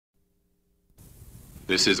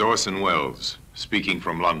This is Orson Welles, speaking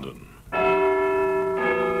from London.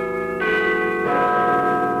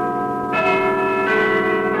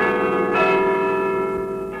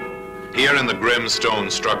 Here in the grim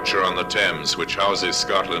stone structure on the Thames, which houses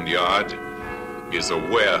Scotland Yard, is a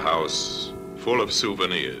warehouse full of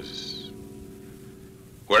souvenirs,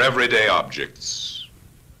 where everyday objects,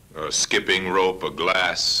 a skipping rope, a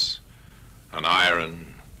glass, an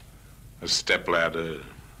iron, a stepladder,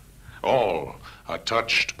 all are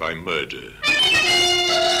touched by murder.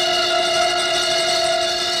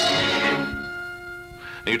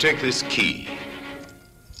 You take this key.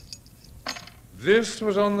 This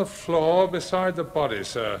was on the floor beside the body,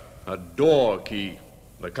 sir. A door key,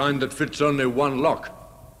 the kind that fits only one lock.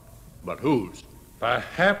 But whose?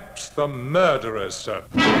 Perhaps the murderer's, sir.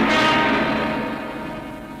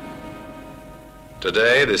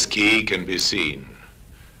 Today, this key can be seen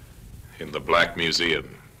in the Black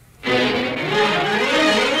Museum.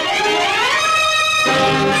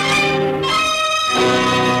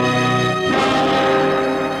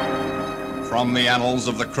 From the annals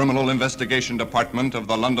of the Criminal Investigation Department of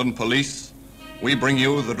the London Police, we bring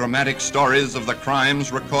you the dramatic stories of the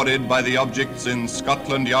crimes recorded by the objects in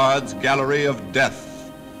Scotland Yard's Gallery of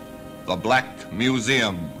Death, the Black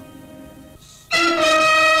Museum.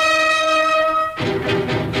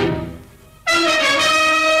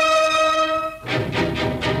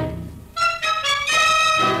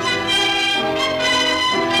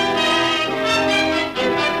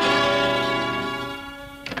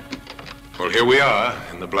 Here we are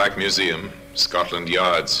in the Black Museum, Scotland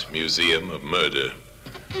Yard's Museum of Murder.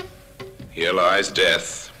 Here lies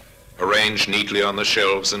death, arranged neatly on the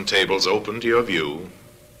shelves and tables open to your view.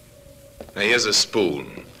 Now here's a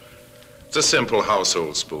spoon. It's a simple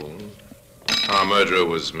household spoon. Our murderer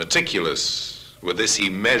was meticulous. With this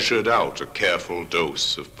he measured out a careful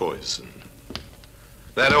dose of poison.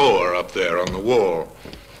 That oar up there on the wall,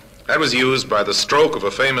 that was used by the stroke of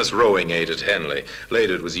a famous rowing aid at Henley.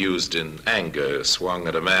 Later it was used in anger, swung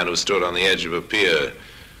at a man who stood on the edge of a pier,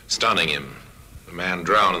 stunning him. The man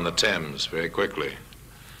drowned in the Thames very quickly.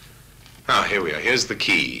 Now, here we are. Here's the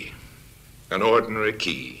key. An ordinary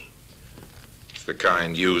key. It's the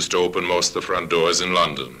kind used to open most of the front doors in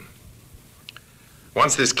London.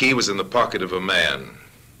 Once this key was in the pocket of a man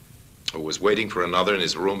who was waiting for another in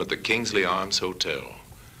his room at the Kingsley Arms Hotel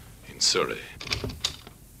in Surrey.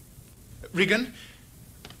 Regan?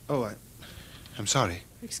 Oh, I'm sorry.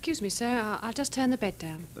 Excuse me, sir. I'll just turn the bed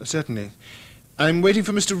down. Certainly. I'm waiting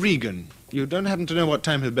for Mr. Regan. You don't happen to know what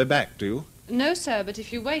time he'll be back, do you? No, sir, but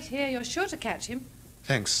if you wait here, you're sure to catch him.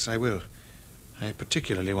 Thanks, I will. I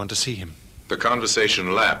particularly want to see him. The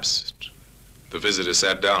conversation lapsed. The visitor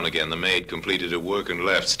sat down again. The maid completed her work and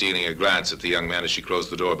left, stealing a glance at the young man as she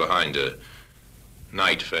closed the door behind her.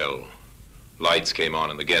 Night fell. Lights came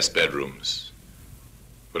on in the guest bedrooms.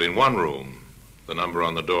 But in one room, the number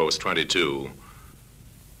on the door was 22,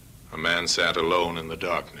 a man sat alone in the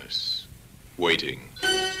darkness, waiting.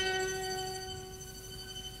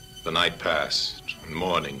 The night passed, and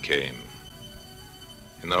morning came.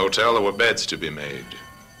 In the hotel, there were beds to be made,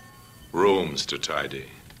 rooms to tidy.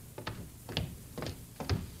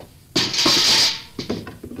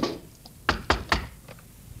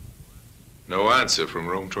 No answer from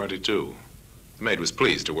room 22. The maid was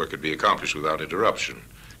pleased her work could be accomplished without interruption.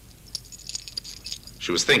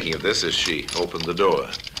 She was thinking of this as she opened the door.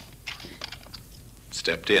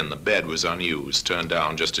 Stepped in. The bed was unused, turned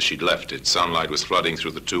down just as she'd left it. Sunlight was flooding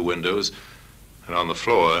through the two windows, and on the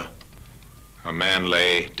floor, a man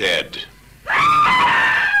lay dead.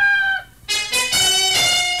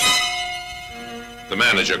 The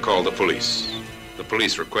manager called the police. The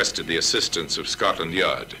police requested the assistance of Scotland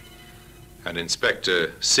Yard, and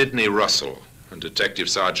Inspector Sidney Russell and Detective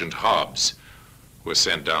Sergeant Hobbs were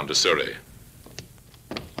sent down to Surrey.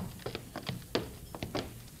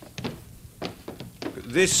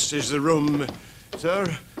 This is the room,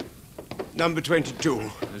 sir. Number 22.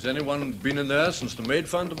 Has anyone been in there since the maid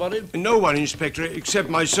found the body? No one, Inspector, except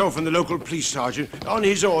myself and the local police sergeant. On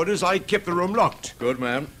his orders, I kept the room locked. Good,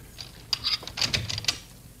 ma'am.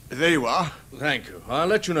 There you are. Thank you. I'll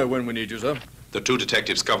let you know when we need you, sir. The two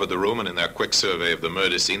detectives covered the room, and in their quick survey of the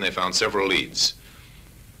murder scene, they found several leads.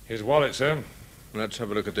 His wallet, sir. Let's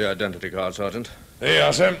have a look at the identity card, Sergeant. There you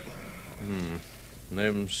are, sir.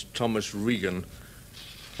 Name's Thomas Regan.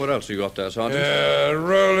 What else you got there, Sergeant?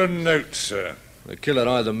 Roll of notes, sir. The killer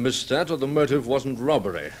either missed that or the motive wasn't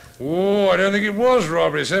robbery. Oh, I don't think it was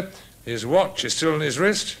robbery, sir. His watch is still on his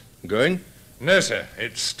wrist. Going? No, sir.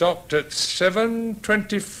 It stopped at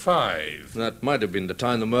 7:25. That might have been the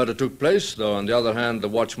time the murder took place, though on the other hand, the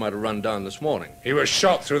watch might have run down this morning. He was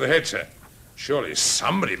shot through the head, sir. Surely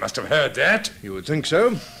somebody must have heard that. You would think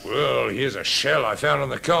so? Well, here's a shell I found on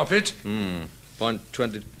the carpet.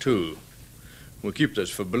 .22. We'll keep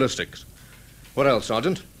this for ballistics. What else,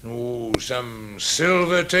 Sergeant? Oh, some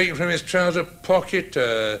silver taken from his trouser pocket,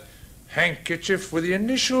 a handkerchief with the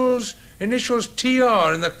initials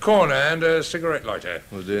TR in the corner, and a cigarette lighter.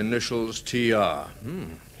 With the initials TR.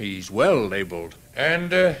 He's well labelled.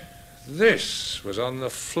 And this was on the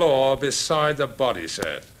floor beside the body,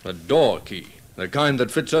 sir. A door key. The kind that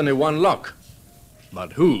fits only one lock.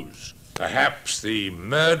 But whose? Perhaps the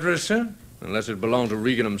murderer's, sir? Unless it belonged to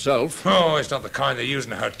Regan himself. Oh, it's not the kind they use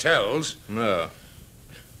in hotels. No.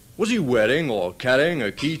 Was he wearing or carrying a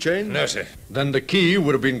keychain? No, sir. Then the key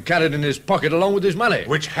would have been carried in his pocket along with his money.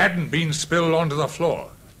 Which hadn't been spilled onto the floor.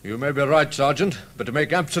 You may be right, Sergeant, but to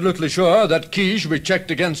make absolutely sure, that key should be checked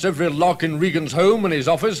against every lock in Regan's home and his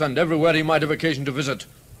office and everywhere he might have occasion to visit.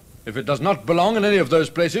 If it does not belong in any of those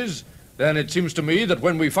places, then it seems to me that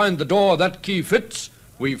when we find the door that key fits,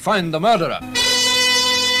 we find the murderer.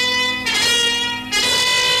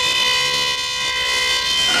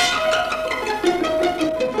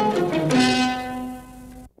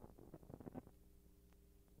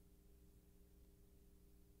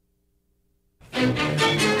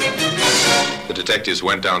 The detectives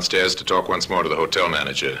went downstairs to talk once more to the hotel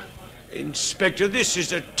manager. Inspector, this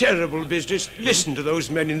is a terrible business. Listen to those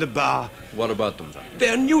men in the bar. What about them, sir?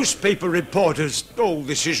 They're newspaper reporters. Oh,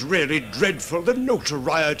 this is really dreadful. The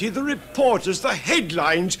notoriety, the reporters, the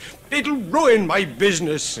headlines. It'll ruin my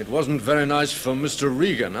business. It wasn't very nice for Mr.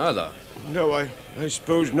 Regan, either. No, I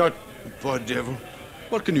suppose not. Poor devil.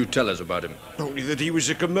 What can you tell us about him? Only that he was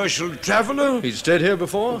a commercial traveller. He's stayed here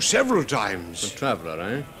before? Oh, several times. A traveller,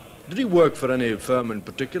 eh? Did he work for any firm in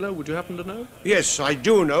particular? Would you happen to know? Yes, I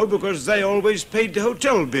do know, because they always paid the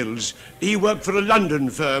hotel bills. He worked for a London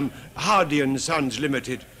firm, Hardy & Sons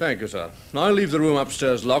Limited. Thank you, sir. I'll leave the room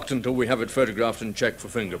upstairs locked until we have it photographed and checked for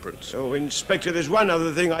fingerprints. Oh, Inspector, there's one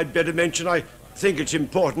other thing I'd better mention. I think it's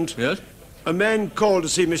important. Yes? A man called to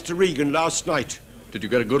see Mr. Regan last night. Did you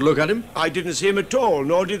get a good look at him? I didn't see him at all,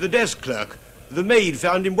 nor did the desk clerk. The maid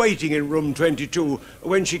found him waiting in room 22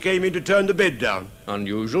 when she came in to turn the bed down.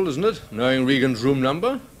 Unusual, isn't it? Knowing Regan's room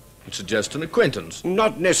number? It suggests an acquaintance.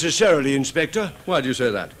 Not necessarily, Inspector. Why do you say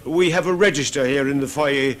that? We have a register here in the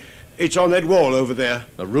foyer. It's on that wall over there.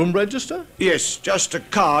 A room register? Yes, just a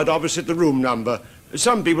card opposite the room number.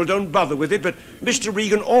 Some people don't bother with it, but Mr.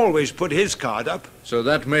 Regan always put his card up. So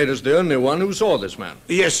that maid is the only one who saw this man?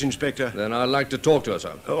 Yes, Inspector. Then I'd like to talk to her,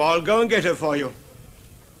 sir. Oh, I'll go and get her for you.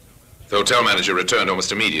 The hotel manager returned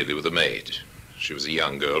almost immediately with the maid. She was a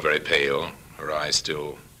young girl, very pale, her eyes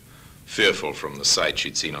still fearful from the sight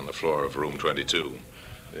she'd seen on the floor of room 22.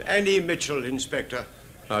 Annie Mitchell, Inspector.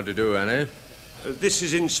 How do you do, Annie? This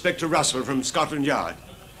is Inspector Russell from Scotland Yard.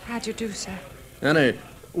 How do you do, sir? Annie,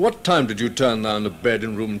 what time did you turn down the bed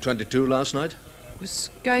in room 22 last night? It was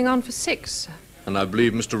going on for 6, sir. And I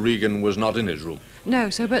believe Mr. Regan was not in his room. No,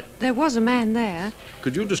 sir, but there was a man there.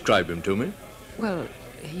 Could you describe him to me? Well,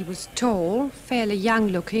 he was tall, fairly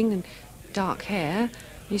young-looking, and dark hair.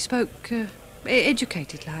 He spoke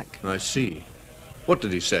educated-like. I see. What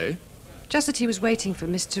did he say? Just that he was waiting for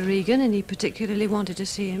Mr. Regan, and he particularly wanted to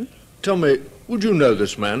see him. Tell me, would you know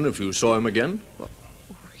this man if you saw him again?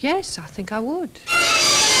 Yes, I think I would.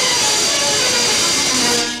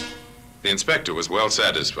 The inspector was well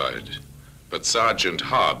satisfied, but Sergeant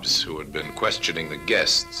Hobbs, who had been questioning the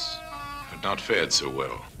guests, had not fared so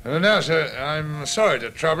well. Now, sir, I'm sorry to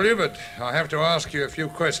trouble you, but I have to ask you a few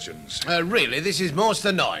questions. Really, this is most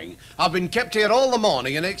annoying. I've been kept here all the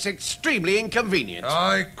morning, and it's extremely inconvenient.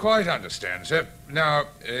 I quite understand, sir. Now,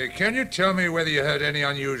 can you tell me whether you heard any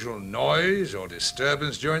unusual noise or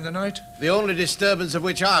disturbance during the night? The only disturbance of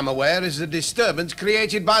which I'm aware is the disturbance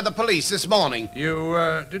created by the police this morning.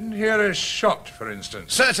 You didn't hear a shot, for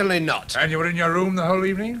instance? Certainly not. And you were in your room the whole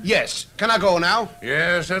evening? Yes. Can I go now?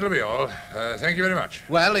 Yes, that'll be all. Thank you very much.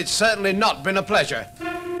 Well, it's certainly not been a pleasure.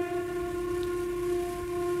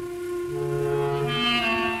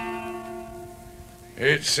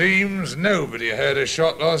 It seems nobody heard a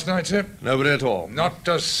shot last night, sir. Nobody at all. Not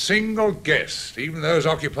a single guest, even those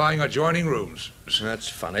occupying adjoining rooms. That's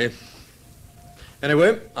funny.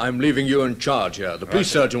 Anyway, I'm leaving you in charge here. The police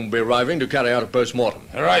surgeon will be arriving to carry out a post-mortem.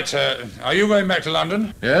 All right, sir. Are you going back to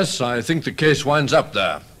London? Yes, I think the case winds up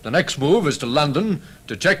there. The next move is to London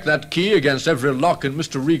to check that key against every lock in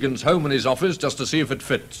Mr. Regan's home and his office just to see if it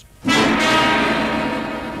fits.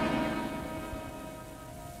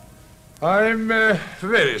 I'm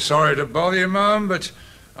very sorry to bother you, ma'am, but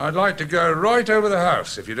I'd like to go right over the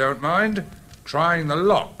house, if you don't mind, trying the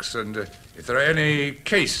locks and If there are any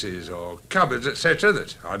cases or cupboards, etc.,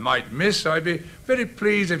 that I might miss, I'd be very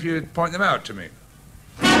pleased if you'd point them out to me.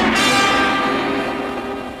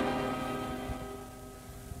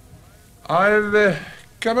 I've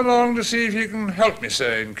come along to see if you can help me,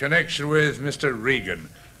 sir, in connection with Mr. Regan.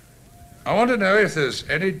 I want to know if there's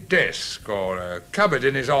any desk or a cupboard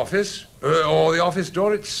in his office, or the office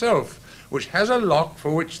door itself, which has a lock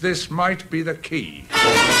for which this might be the key.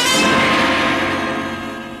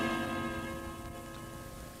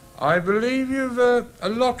 I believe you've a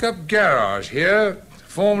lock-up garage here,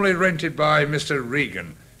 formerly rented by Mr.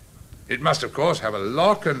 Regan. It must, of course, have a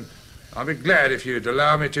lock, and I'll be glad if you'd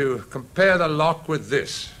allow me to compare the lock with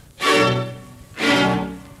this.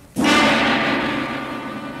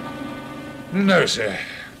 No, sir.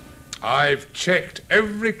 I've checked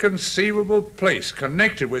every conceivable place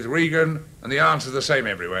connected with Regan, and the answer's the same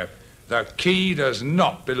everywhere. The key does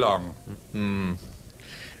not belong. In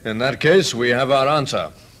that case, we have our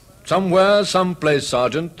answer. Somewhere, someplace,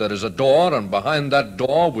 Sergeant, there is a door, and behind that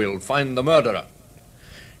door we'll find the murderer.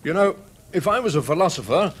 You know, if I was a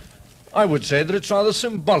philosopher, I would say that it's rather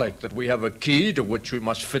symbolic that we have a key to which we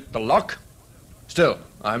must fit the lock. Still,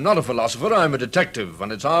 I'm not a philosopher, I'm a detective,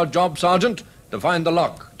 and it's our job, Sergeant, to find the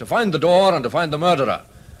lock, to find the door, and to find the murderer.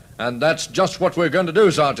 And that's just what we're going to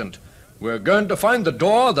do, Sergeant. We're going to find the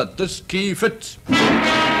door that this key fits.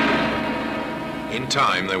 In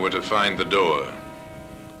time, they were to find the door.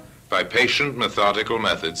 By patient, methodical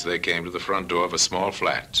methods, they came to the front door of a small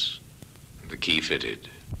flat. The key fitted.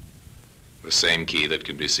 The same key that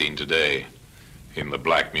can be seen today in the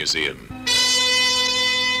Black Museum.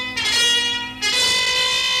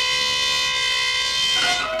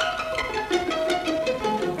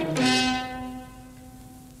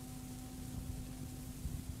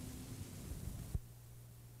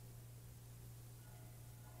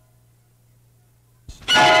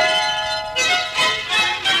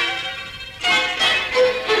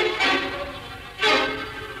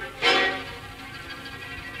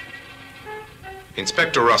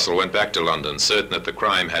 Inspector Russell went back to London, certain that the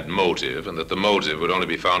crime had motive, and that the motive would only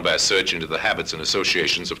be found by a search into the habits and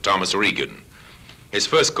associations of Thomas Regan. His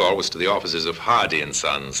first call was to the offices of Hardy &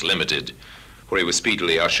 Sons, Limited, where he was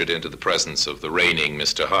speedily ushered into the presence of the reigning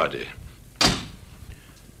Mr. Hardy.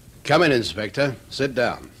 Come in, Inspector. Sit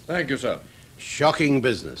down. Thank you, sir. Shocking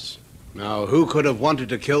business. Now, who could have wanted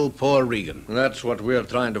to kill poor Regan? That's what we're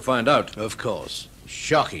trying to find out. Of course.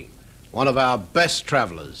 Shocking. One of our best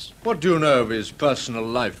travelers. What do you know of his personal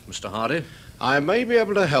life, Mr. Hardy? I may be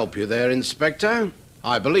able to help you there, Inspector.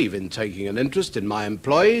 I believe in taking an interest in my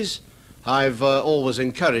employees. I've always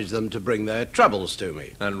encouraged them to bring their troubles to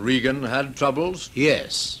me. And Regan had troubles?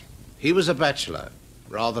 Yes. He was a bachelor.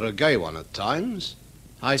 Rather a gay one at times.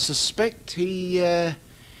 I suspect he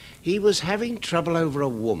was having trouble over a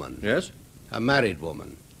woman. Yes? A married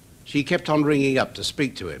woman. She kept on ringing up to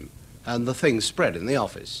speak to him, and the thing spread in the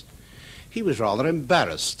office. He was rather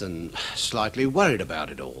embarrassed and slightly worried about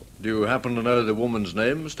it all. Do you happen to know the woman's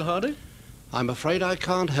name, Mr. Hardy? I'm afraid I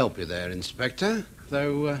can't help you there, Inspector,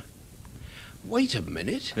 though, wait a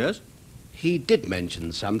minute. Yes? He did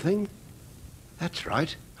mention something. That's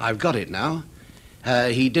right. I've got it now.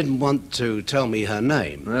 He didn't want to tell me her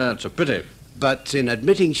name. That's a pity. But in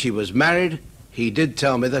admitting she was married, he did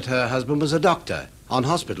tell me that her husband was a doctor on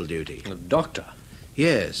hospital duty. A doctor?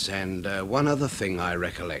 Yes, and one other thing I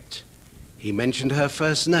recollect. He mentioned her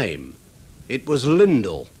first name. It was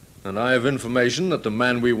Lyndall. And I have information that the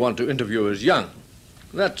man we want to interview is young.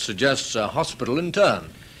 That suggests a hospital intern.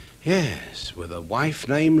 Yes, with a wife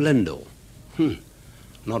named Lyndall.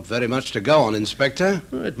 Not very much to go on, Inspector.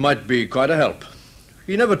 It might be quite a help.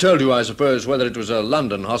 He never told you, I suppose, whether it was a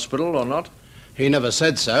London hospital or not? He never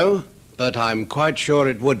said so, but I'm quite sure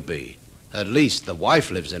it would be. At least the wife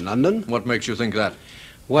lives in London. What makes you think that?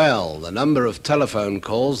 Well, the number of telephone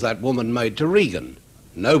calls that woman made to Regan.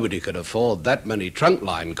 Nobody could afford that many trunk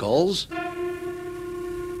line calls.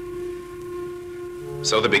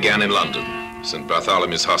 So they began in London, St.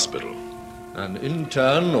 Bartholomew's Hospital. An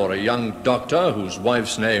intern or a young doctor whose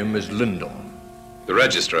wife's name is Lyndall. The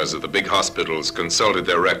registrars of the big hospitals consulted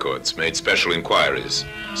their records, made special inquiries.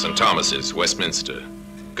 St. Thomas's, Westminster,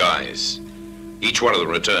 Guy's. Each one of them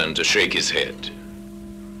returned to shake his head.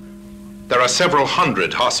 There are several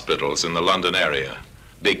hundred hospitals in the London area.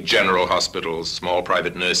 Big general hospitals, small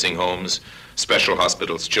private nursing homes, special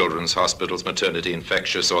hospitals, children's hospitals, maternity,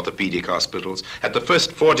 infectious, orthopedic hospitals. At the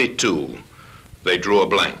first 42, they drew a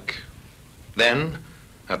blank. Then,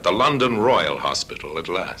 at the London Royal Hospital at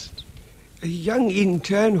last. A young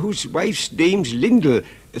intern whose wife's name's Lyndall.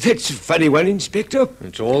 That's a funny one, Inspector.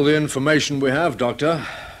 It's all the information we have, Doctor.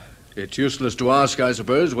 It's useless to ask, I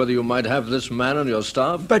suppose, whether you might have this man on your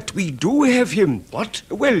staff. But we do have him. What?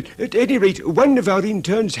 Well, at any rate, one of our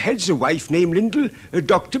interns has a wife named Lyndall,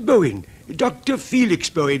 Dr. Bowen. Dr. Felix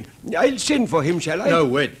Bowen. I'll send for him, shall I? No,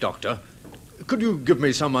 wait, Doctor. Could you give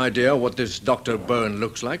me some idea what this Dr. Bowen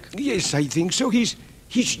looks like? Yes, I think so.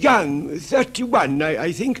 He's young, 31,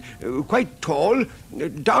 I think, quite tall,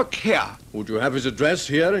 dark hair. Would you have his address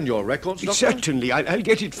here in your records, Doctor? Certainly. I'll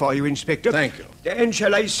get it for you, Inspector. Thank you. And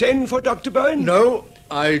shall I send for Dr. Bowen? No,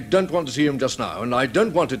 I don't want to see him just now, and I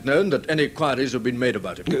don't want it known that any inquiries have been made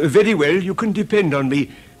about him. Very well, you can depend on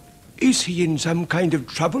me. Is he in some kind of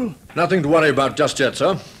trouble? Nothing to worry about just yet,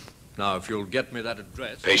 sir. Now, if you'll get me that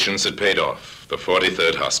address... Patients had paid off, the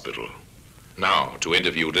 43rd Hospital. Now, to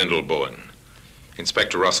interview Lyndall Bowen.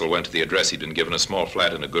 Inspector Russell went to the address. He'd been given a small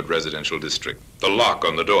flat in a good residential district. The lock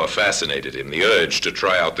on the door fascinated him. The urge to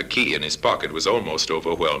try out the key in his pocket was almost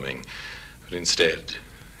overwhelming. But instead,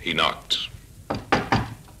 he knocked.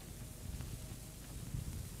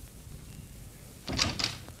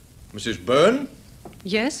 Mrs. Byrne?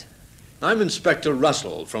 Yes? I'm Inspector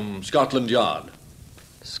Russell from Scotland Yard.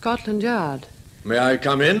 Scotland Yard. May I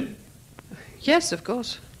come in? Yes, of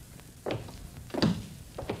course.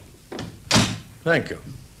 Thank you.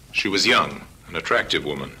 She was young, an attractive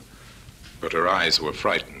woman, but her eyes were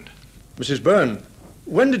frightened. Mrs. Byrne,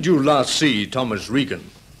 when did you last see Thomas Regan?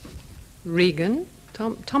 Regan?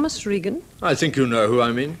 Thomas Regan? I think you know who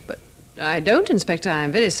I mean. But I don't, Inspector.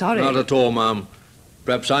 I'm very sorry. Not at all, ma'am.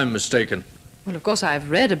 Perhaps I'm mistaken. Well, of course, I've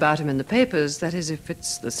read about him in the papers. That is, if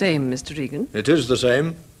it's the same, Mr. Regan. It is the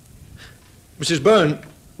same. Mrs. Byrne,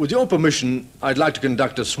 with your permission, I'd like to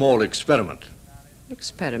conduct a small experiment.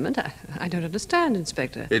 Experiment? I don't understand,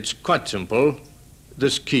 Inspector. It's quite simple.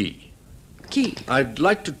 This key. Key? I'd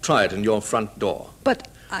like to try it in your front door. But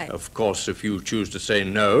Of course, if you choose to say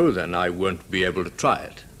no, then I won't be able to try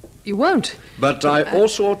it. You won't? But I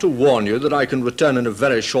also ought to warn you that I can return in a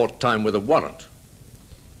very short time with a warrant.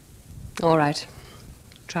 All right.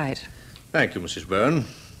 Try it. Thank you, Mrs. Byrne.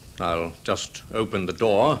 I'll just open the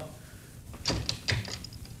door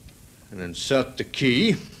and insert the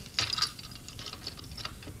key.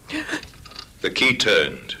 The key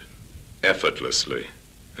turned, effortlessly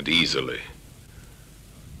and easily.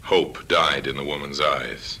 Hope died in the woman's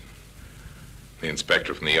eyes. The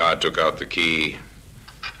inspector from the yard took out the key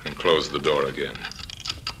and closed the door again.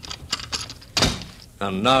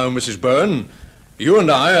 And now, Mrs. Byrne, you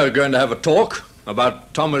and I are going to have a talk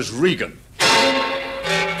about Thomas Regan.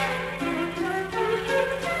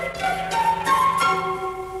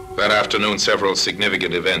 That afternoon, several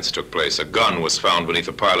significant events took place. A gun was found beneath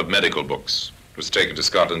a pile of medical books. It was taken to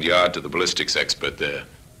Scotland Yard to the ballistics expert there.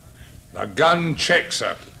 The gun checks,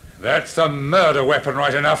 sir. That's the murder weapon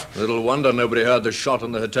right enough. Little wonder nobody heard the shot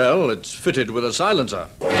in the hotel. It's fitted with a silencer.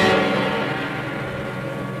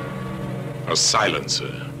 A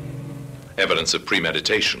silencer. Evidence of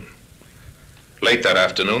premeditation. Late that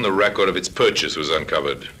afternoon, the record of its purchase was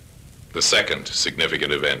uncovered. The second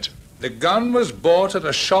significant event. The gun was bought at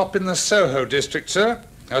a shop in the Soho district, sir.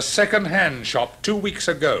 A second-hand shop 2 weeks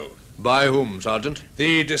ago. By whom, Sergeant?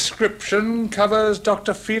 The description covers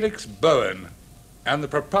Dr. Felix Bowen. And the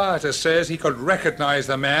proprietor says he could recognize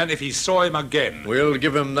the man if he saw him again. We'll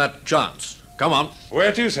give him that chance. Come on.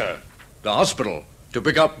 Where to, sir? The hospital. To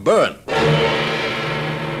pick up Bowen.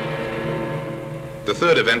 The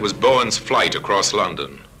third event was Bowen's flight across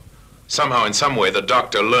London. Somehow, in some way, the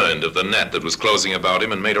doctor learned of the net that was closing about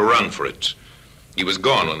him and made a run for it. He was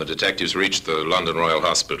gone when the detectives reached the London Royal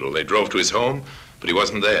Hospital. They drove to his home, but he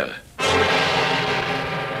wasn't there.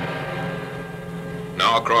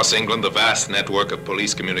 Now, across England, the vast network of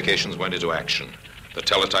police communications went into action. The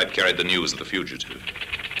teletype carried the news of the fugitive.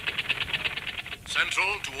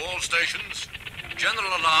 Central to all stations. General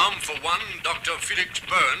alarm for one Dr. Felix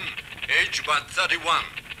Bowen, age about 31,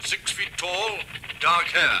 6 feet tall, dark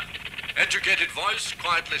hair. Educated voice,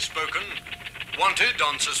 quietly spoken. Wanted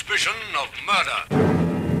on suspicion of murder.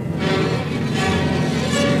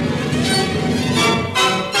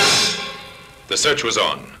 The search was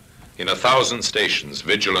on. In 1,000 stations,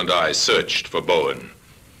 vigilant eyes searched for Bowen.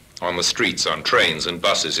 On the streets, on trains and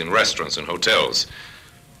buses, in restaurants and hotels.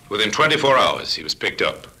 Within 24 hours, he was picked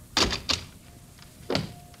up.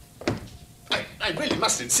 I really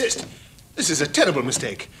must insist. This is a terrible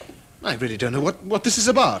mistake. I really don't know what this is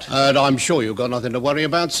about. I'm sure you've got nothing to worry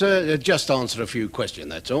about, sir. Just answer a few questions,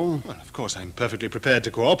 that's all. Well, of course, I'm perfectly prepared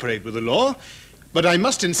to cooperate with the law. But I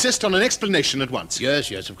must insist on an explanation at once.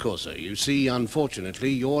 Yes, of course, sir. You see, unfortunately,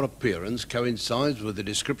 your appearance coincides with the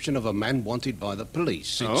description of a man wanted by the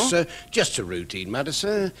police. It's just a routine matter,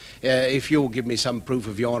 sir. If you'll give me some proof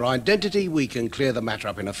of your identity, we can clear the matter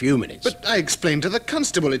up in a few minutes. But I explained to the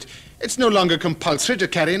constable it's no longer compulsory to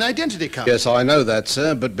carry an identity card. Yes, I know that,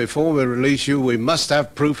 sir, but before we release you, we must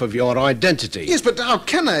have proof of your identity. Yes, but how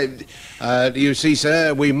can I? You see,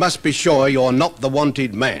 sir, we must be sure you're not the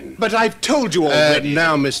wanted man. But I've told you already.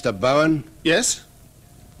 Now, Mr. Bowen. Yes?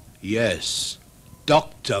 Yes,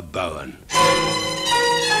 Dr. Bowen.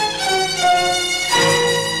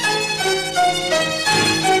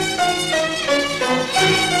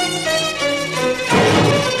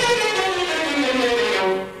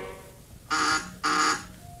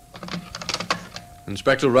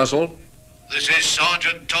 Inspector Russell? This is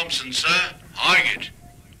Sergeant Thompson, sir. Highgate.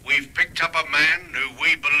 We've picked up a man who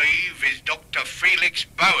we believe is Dr. Felix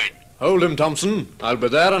Bowen. Hold him, Thompson. I'll be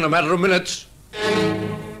there in a matter of minutes.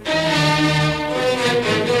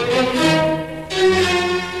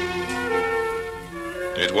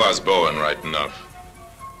 It was Bowen, right enough.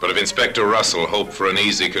 But if Inspector Russell hoped for an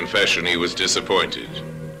easy confession, he was disappointed.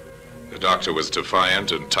 The doctor was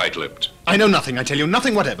defiant and tight-lipped. I know nothing, I tell you,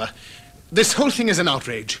 nothing whatever. This whole thing is an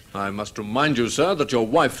outrage. I must remind you, sir, that your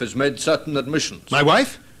wife has made certain admissions. My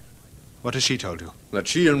wife? What has she told you? That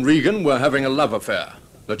she and Regan were having a love affair.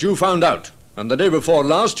 That you found out. And the day before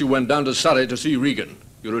last, you went down to Surrey to see Regan.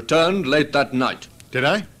 You returned late that night. Did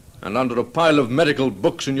I? And under a pile of medical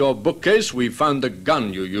books in your bookcase, we found the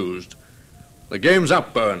gun you used. The game's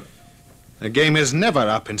up, Bowen. The game is never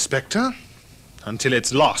up, Inspector, until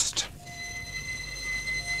it's lost.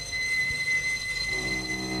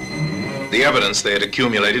 The evidence they had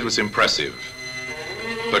accumulated was impressive.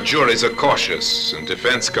 But juries are cautious, and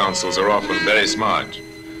defense counsels are often very smart.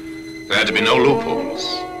 There had to be no loopholes.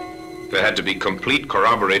 There had to be complete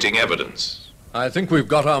corroborating evidence. I think we've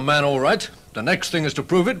got our man all right. The next thing is to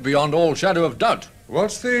prove it beyond all shadow of doubt.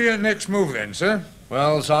 What's the next move then, sir?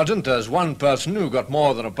 Well, Sergeant, there's one person who got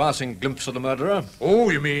more than a passing glimpse of the murderer. Oh,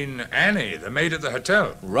 you mean Annie, the maid at the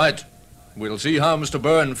hotel? Right. We'll see how Mr.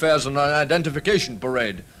 Bowen fares on an identification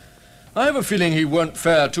parade. I have a feeling he won't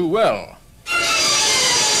fare too well.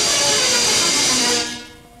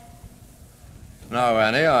 Now,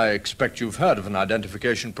 Annie, I expect you've heard of an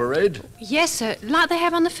identification parade. Yes, sir, like they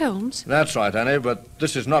have on the films. That's right, Annie, but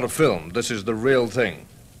this is not a film. This is the real thing.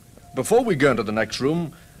 Before we go into the next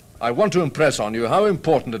room, I want to impress on you how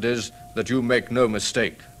important it is that you make no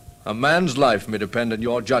mistake. A man's life may depend on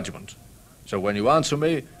your judgment. So when you answer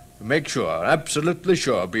me, make sure, absolutely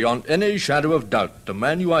sure, beyond any shadow of doubt, the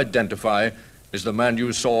man you identify is the man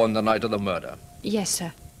you saw on the night of the murder. Yes,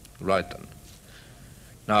 sir. Right then.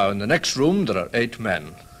 Now, in the next room, there are 8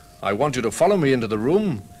 men. I want you to follow me into the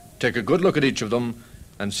room, take a good look at each of them,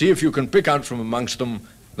 and see if you can pick out from amongst them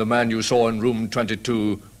the man you saw in room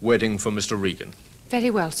 22 waiting for Mr. Regan.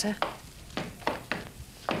 Very well, sir.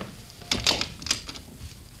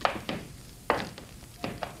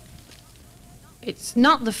 It's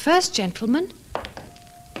not the first gentleman,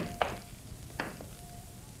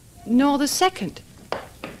 nor the second.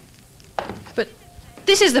 But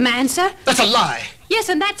this is the man, sir. That's a lie. Yes,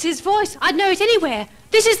 and that's his voice. I'd know it anywhere.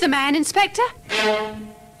 This is the man, Inspector.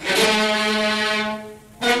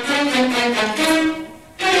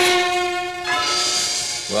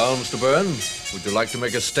 Well, Mr. Bowen, would you like to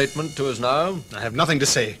make a statement to us now? I have nothing to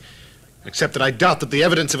say, except that I doubt that the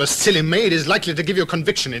evidence of a silly maid is likely to give you a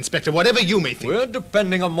conviction, Inspector, whatever you may think. We're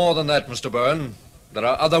depending on more than that, Mr. Bowen. There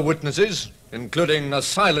are other witnesses, including a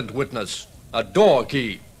silent witness, a door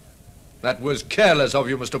key. That was careless of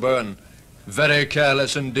you, Mr. Bowen. Very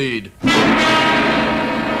careless indeed.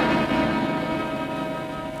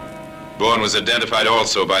 Bowen was identified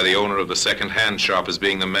also by the owner of the second-hand shop as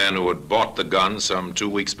being the man who had bought the gun some 2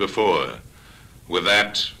 weeks before. With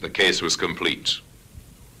that, the case was complete.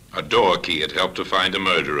 A door key had helped to find a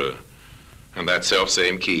murderer, and that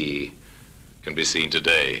self-same key can be seen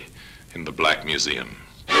today in the Black Museum.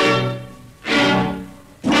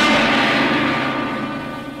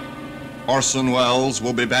 Orson Welles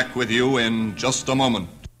will be back with you in just a moment.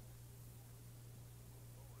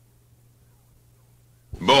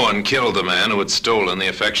 Bowen killed the man who had stolen the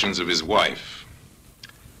affections of his wife.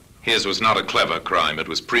 His was not a clever crime. It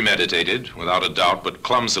was premeditated, without a doubt, but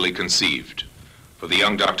clumsily conceived. For the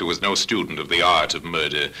young doctor was no student of the art of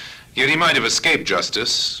murder. Yet he might have escaped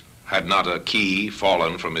justice had not a key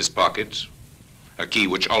fallen from his pocket, a key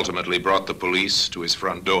which ultimately brought the police to his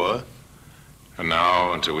front door. And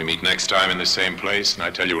now, until we meet next time in the same place, and I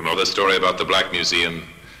tell you another story about the Black Museum,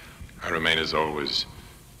 I remain, as always,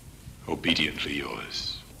 obediently yours.